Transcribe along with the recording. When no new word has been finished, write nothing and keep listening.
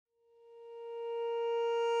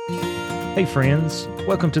Hey friends,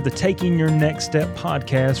 welcome to the Taking Your Next Step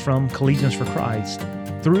podcast from Collegians for Christ.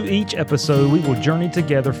 Through each episode, we will journey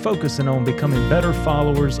together focusing on becoming better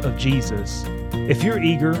followers of Jesus. If you're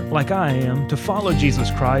eager, like I am, to follow Jesus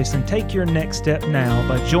Christ and take your next step now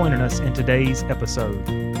by joining us in today's episode.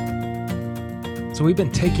 So we've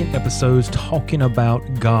been taking episodes talking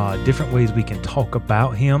about God, different ways we can talk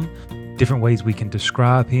about Him, different ways we can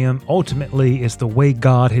describe Him. Ultimately, it's the way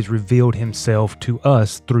God has revealed Himself to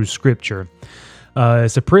us through Scripture.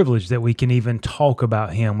 It's a privilege that we can even talk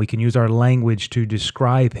about Him. We can use our language to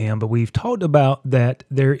describe Him, but we've talked about that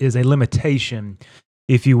there is a limitation,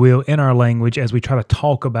 if you will, in our language as we try to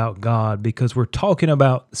talk about God, because we're talking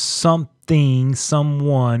about something,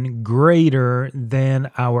 someone greater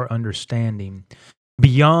than our understanding,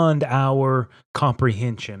 beyond our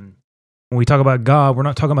comprehension. When we talk about God, we're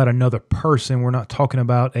not talking about another person. We're not talking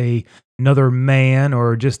about another man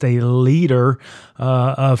or just a leader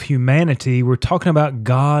of humanity. We're talking about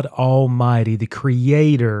God Almighty, the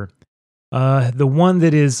Creator, the one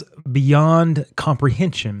that is beyond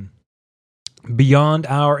comprehension, beyond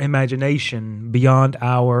our imagination, beyond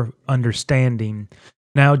our understanding.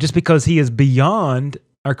 Now, just because He is beyond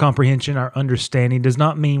our comprehension, our understanding, does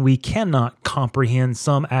not mean we cannot comprehend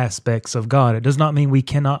some aspects of God. It does not mean we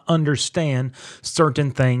cannot understand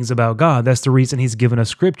certain things about God. That's the reason He's given us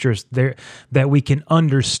scriptures there that we can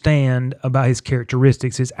understand about His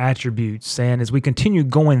characteristics, His attributes. And as we continue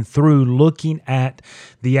going through looking at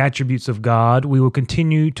the attributes of God, we will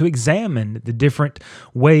continue to examine the different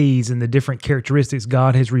ways and the different characteristics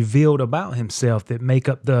God has revealed about Himself that make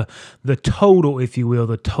up the total, if you will,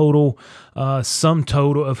 the total sum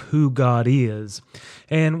total of who God is.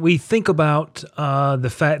 And we think about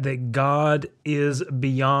the fact that God is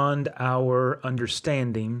beyond our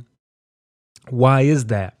understanding. Why is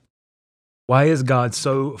that? Why is God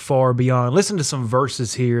so far beyond? Listen to some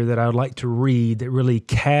verses here that I would like to read that really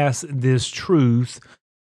cast this truth,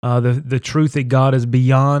 the truth that God is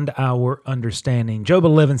beyond our understanding. Job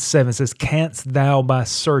 11:7 says, "Canst thou by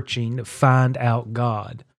searching find out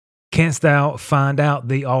God? Canst thou find out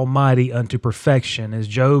the Almighty unto perfection?" As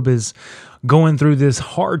Job is going through this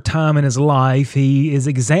hard time in his life, he is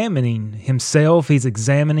examining himself. He's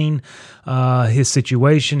examining his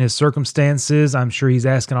situation, his circumstances. I'm sure he's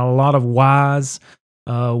asking a lot of whys.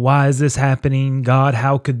 Why is this happening? God,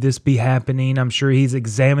 how could this be happening? I'm sure he's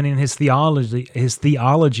examining his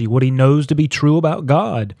theology, what he knows to be true about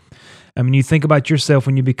God. I mean, you think about yourself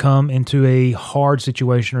when you become into a hard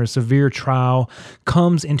situation or a severe trial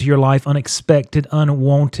comes into your life unexpected,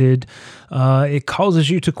 unwanted. It causes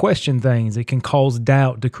you to question things. It can cause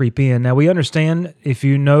doubt to creep in. Now, we understand, if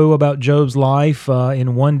you know about Job's life,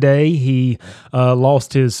 in one day he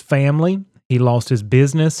lost his family, he lost his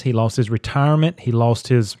business, he lost his retirement, he lost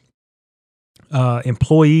his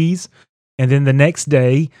employees, and then the next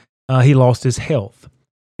day he lost his health.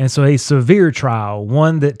 And so a severe trial,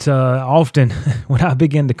 one that often when I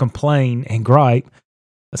begin to complain and gripe,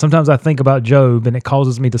 sometimes I think about Job and it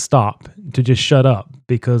causes me to stop, to just shut up,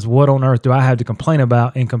 because what on earth do I have to complain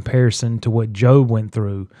about in comparison to what Job went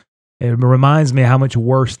through? It reminds me how much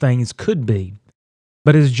worse things could be.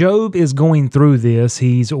 But as Job is going through this,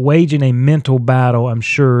 he's waging a mental battle, I'm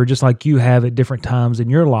sure, just like you have at different times in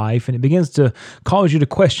your life, and it begins to cause you to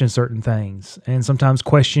question certain things. And sometimes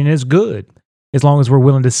questioning is good, as long as we're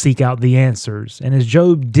willing to seek out the answers. And as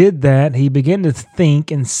Job did that, he began to think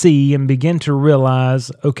and see and begin to realize,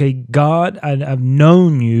 okay, God, I've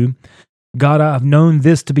known you. God, I've known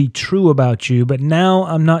this to be true about you, but now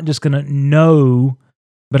I'm not just going to know,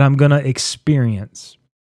 but I'm going to experience.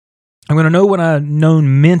 I'm going to know what I've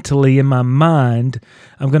known mentally in my mind.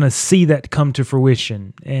 I'm going to see that come to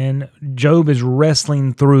fruition. And Job is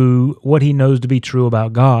wrestling through what he knows to be true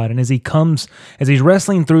about God. And as he's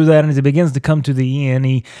wrestling through that, and as he begins to come to the end,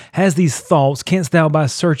 he has these thoughts: canst thou by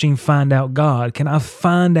searching find out God? Can I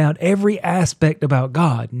find out every aspect about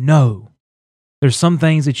God? No. There's some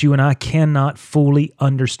things that you and I cannot fully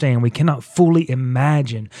understand. We cannot fully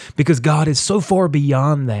imagine, because God is so far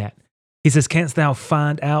beyond that. He says, "Canst thou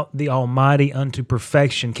find out the Almighty unto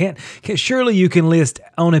perfection?" Surely you can list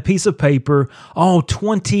on a piece of paper all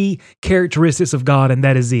 20 characteristics of God, and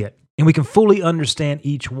that is it. And we can fully understand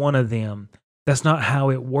each one of them. That's not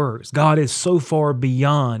how it works. God is so far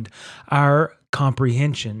beyond our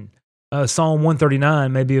comprehension. Psalm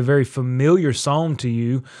 139 may be a very familiar psalm to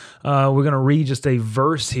you. We're going to read just a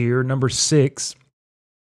verse here, number 6.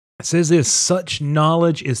 It says this: "Such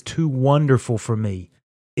knowledge is too wonderful for me.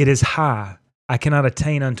 It is high. I cannot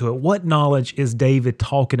attain unto it." What knowledge is David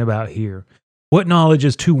talking about here? What knowledge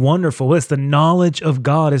is too wonderful? It's the knowledge of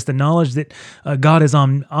God. It's the knowledge that God is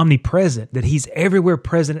omnipresent, that He's everywhere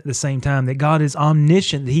present at the same time, that God is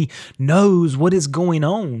omniscient, that He knows what is going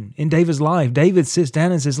on in David's life. David sits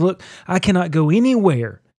down and says, look, I cannot go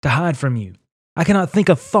anywhere to hide from you. I cannot think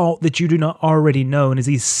a thought that you do not already know. And as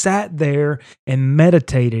he sat there and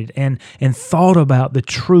meditated and thought about the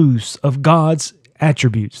truths of God's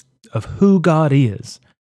attributes, of who God is,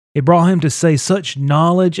 it brought him to say, such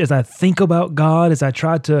knowledge as I think about God, as I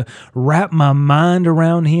try to wrap my mind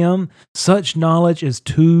around Him, such knowledge is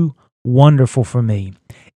too wonderful for me.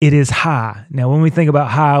 It is high. Now, when we think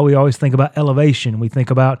about high, we always think about elevation. We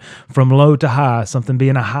think about from low to high, something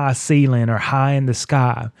being a high ceiling or high in the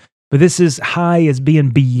sky. But this is high as being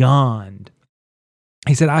beyond.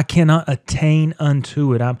 He said, I cannot attain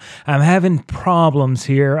unto it. I'm having problems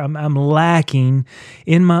here. I'm lacking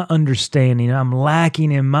in my understanding. I'm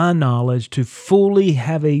lacking in my knowledge to fully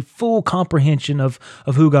have a full comprehension of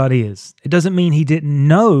who God is. It doesn't mean he didn't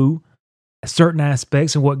know certain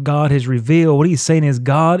aspects of what God has revealed. What he's saying is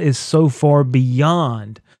God is so far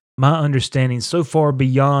beyond my understanding, so far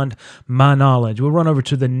beyond my knowledge. We'll run over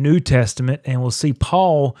to the New Testament and we'll see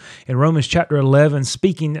Paul in Romans chapter 11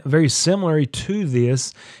 speaking very similarly to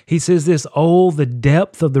this. He says this, oh, the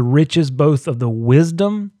depth of the riches both of the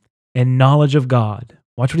wisdom and knowledge of God.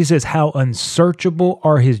 Watch what he says, how unsearchable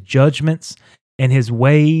are his judgments and his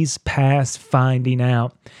ways past finding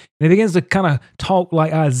out. And he begins to kind of talk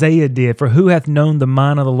like Isaiah did, for who hath known the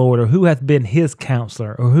mind of the Lord, or who hath been his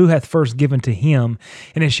counselor, or who hath first given to him,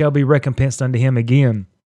 and it shall be recompensed unto him again.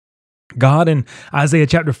 God in Isaiah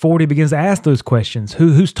chapter 40 begins to ask those questions.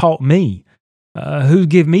 Who's taught me? Who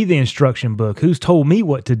give me the instruction book? Who's told me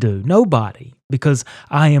what to do? Nobody, because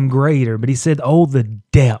I am greater. But he said, oh, the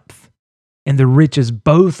depth and the riches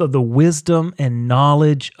both of the wisdom and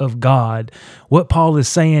knowledge of God. What Paul is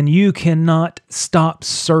saying, you cannot stop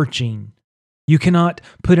searching. You cannot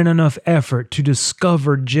put in enough effort to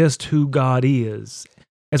discover just who God is.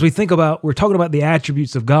 As we think about, we're talking about the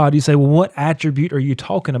attributes of God, you say, well, what attribute are you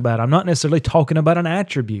talking about? I'm not necessarily talking about an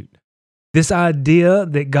attribute. This idea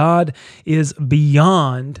that God is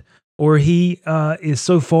beyond, or He is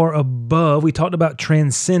so far above, we talked about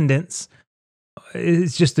transcendence.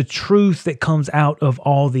 It's just the truth that comes out of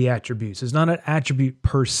all the attributes. It's not an attribute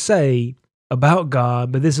per se about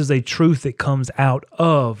God, but this is a truth that comes out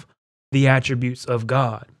of the attributes of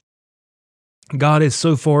God. God is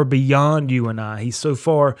so far beyond you and I. He's so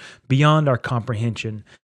far beyond our comprehension.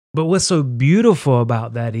 But what's so beautiful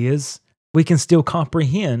about that is we can still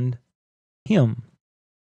comprehend Him.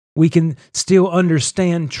 We can still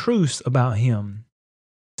understand truths about Him.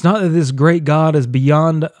 It's not that this great God is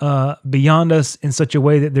beyond us in such a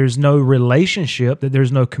way that there's no relationship, that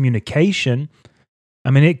there's no communication. I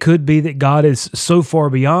mean, it could be that God is so far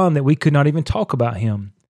beyond that we could not even talk about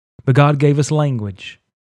Him. But God gave us language.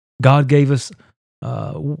 God gave us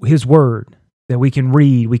His Word that we can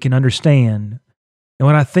read, we can understand. And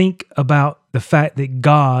when I think about the fact that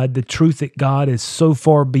God, the truth that God is so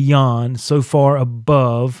far beyond, so far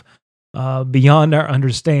above, beyond our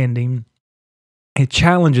understanding, it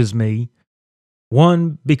challenges me,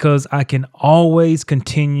 one, because I can always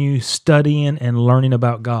continue studying and learning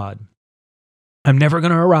about God. I'm never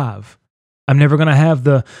going to arrive. I'm never going to have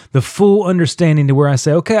the full understanding to where I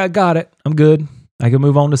say, okay, I got it. I'm good. I can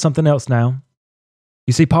move on to something else now.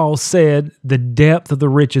 You see, Paul said the depth of the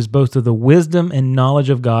riches, both of the wisdom and knowledge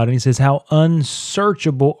of God. And he says how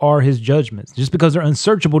unsearchable are His judgments. Just because they're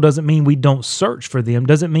unsearchable doesn't mean we don't search for them,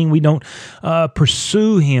 doesn't mean we don't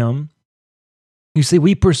pursue Him. You see,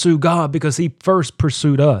 we pursue God because He first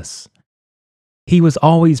pursued us. He was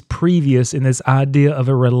always previous in this idea of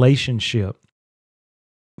a relationship.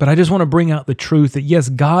 But I just want to bring out the truth that yes,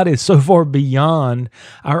 God is so far beyond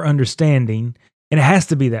our understanding, and it has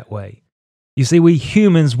to be that way. You see, we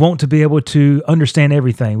humans want to be able to understand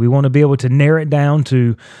everything. We want to be able to narrow it down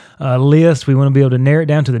to a list. We want to be able to narrow it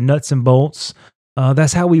down to the nuts and bolts.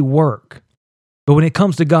 That's how we work. But when it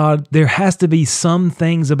comes to God, there has to be some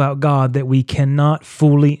things about God that we cannot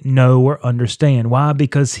fully know or understand. Why?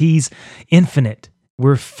 Because He's infinite.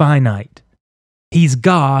 We're finite. He's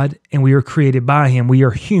God, and we are created by Him. We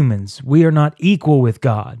are humans. We are not equal with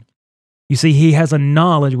God. You see, He has a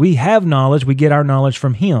knowledge. We have knowledge. We get our knowledge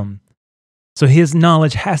from Him. So His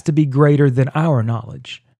knowledge has to be greater than our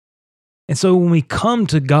knowledge. And so when we come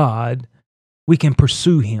to God, we can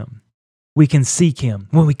pursue Him. We can seek Him.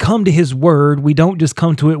 When we come to His Word, we don't just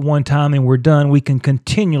come to it one time and we're done. We can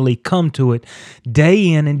continually come to it day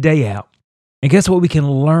in and day out. And guess what? We can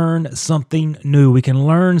learn something new. We can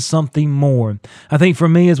learn something more. I think for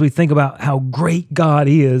me, as we think about how great God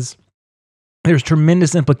is, There's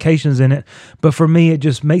tremendous implications in it, but for me, it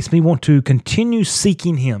just makes me want to continue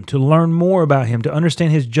seeking Him, to learn more about Him, to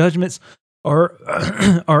understand His judgments are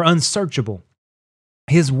unsearchable.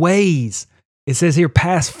 His ways, it says here,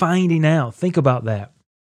 past finding out. Think about that.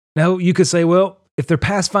 Now, you could say, well, if they're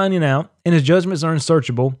past finding out and His judgments are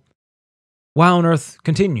unsearchable, why on earth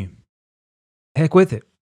continue? Heck with it.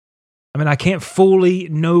 I mean, I can't fully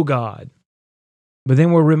know God, but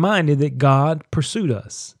then we're reminded that God pursued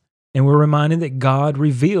us. And we're reminded that God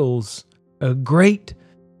reveals a great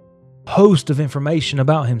host of information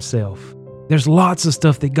about Himself. There's lots of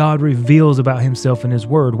stuff that God reveals about Himself in His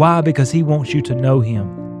Word. Why? Because He wants you to know Him.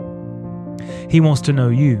 He wants to know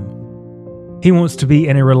you. He wants to be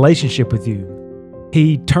in a relationship with you.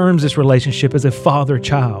 He terms this relationship as a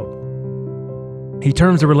father-child. He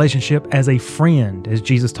terms the relationship as a friend, as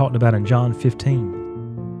Jesus talked about in John 15.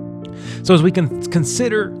 So as we can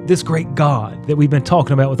consider this great God that we've been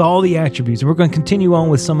talking about with all the attributes, and we're going to continue on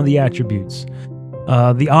with some of the attributes,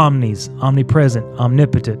 the omnis, omnipresent,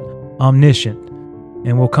 omnipotent, omniscient,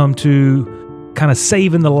 and we'll come to kind of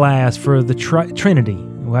saving the last for the Trinity.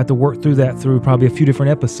 We'll have to work through that through probably a few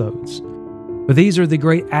different episodes. But these are the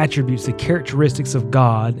great attributes, the characteristics of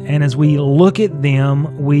God, and as we look at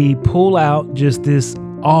them, we pull out just this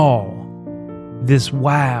awe, this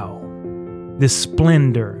wow, this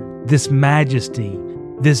splendor, this majesty,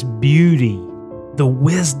 this beauty, the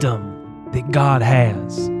wisdom that God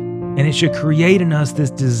has. And it should create in us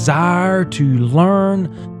this desire to learn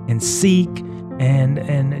and seek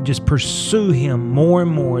and just pursue Him more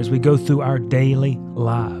and more as we go through our daily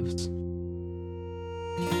lives.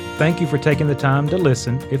 Thank you for taking the time to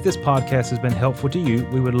listen. If this podcast has been helpful to you,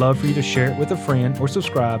 we would love for you to share it with a friend or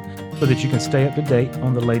subscribe so that you can stay up to date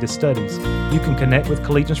on the latest studies. You can connect with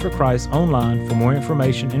Collegians for Christ online for more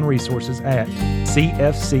information and resources at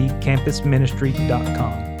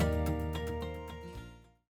cfccampusministry.com.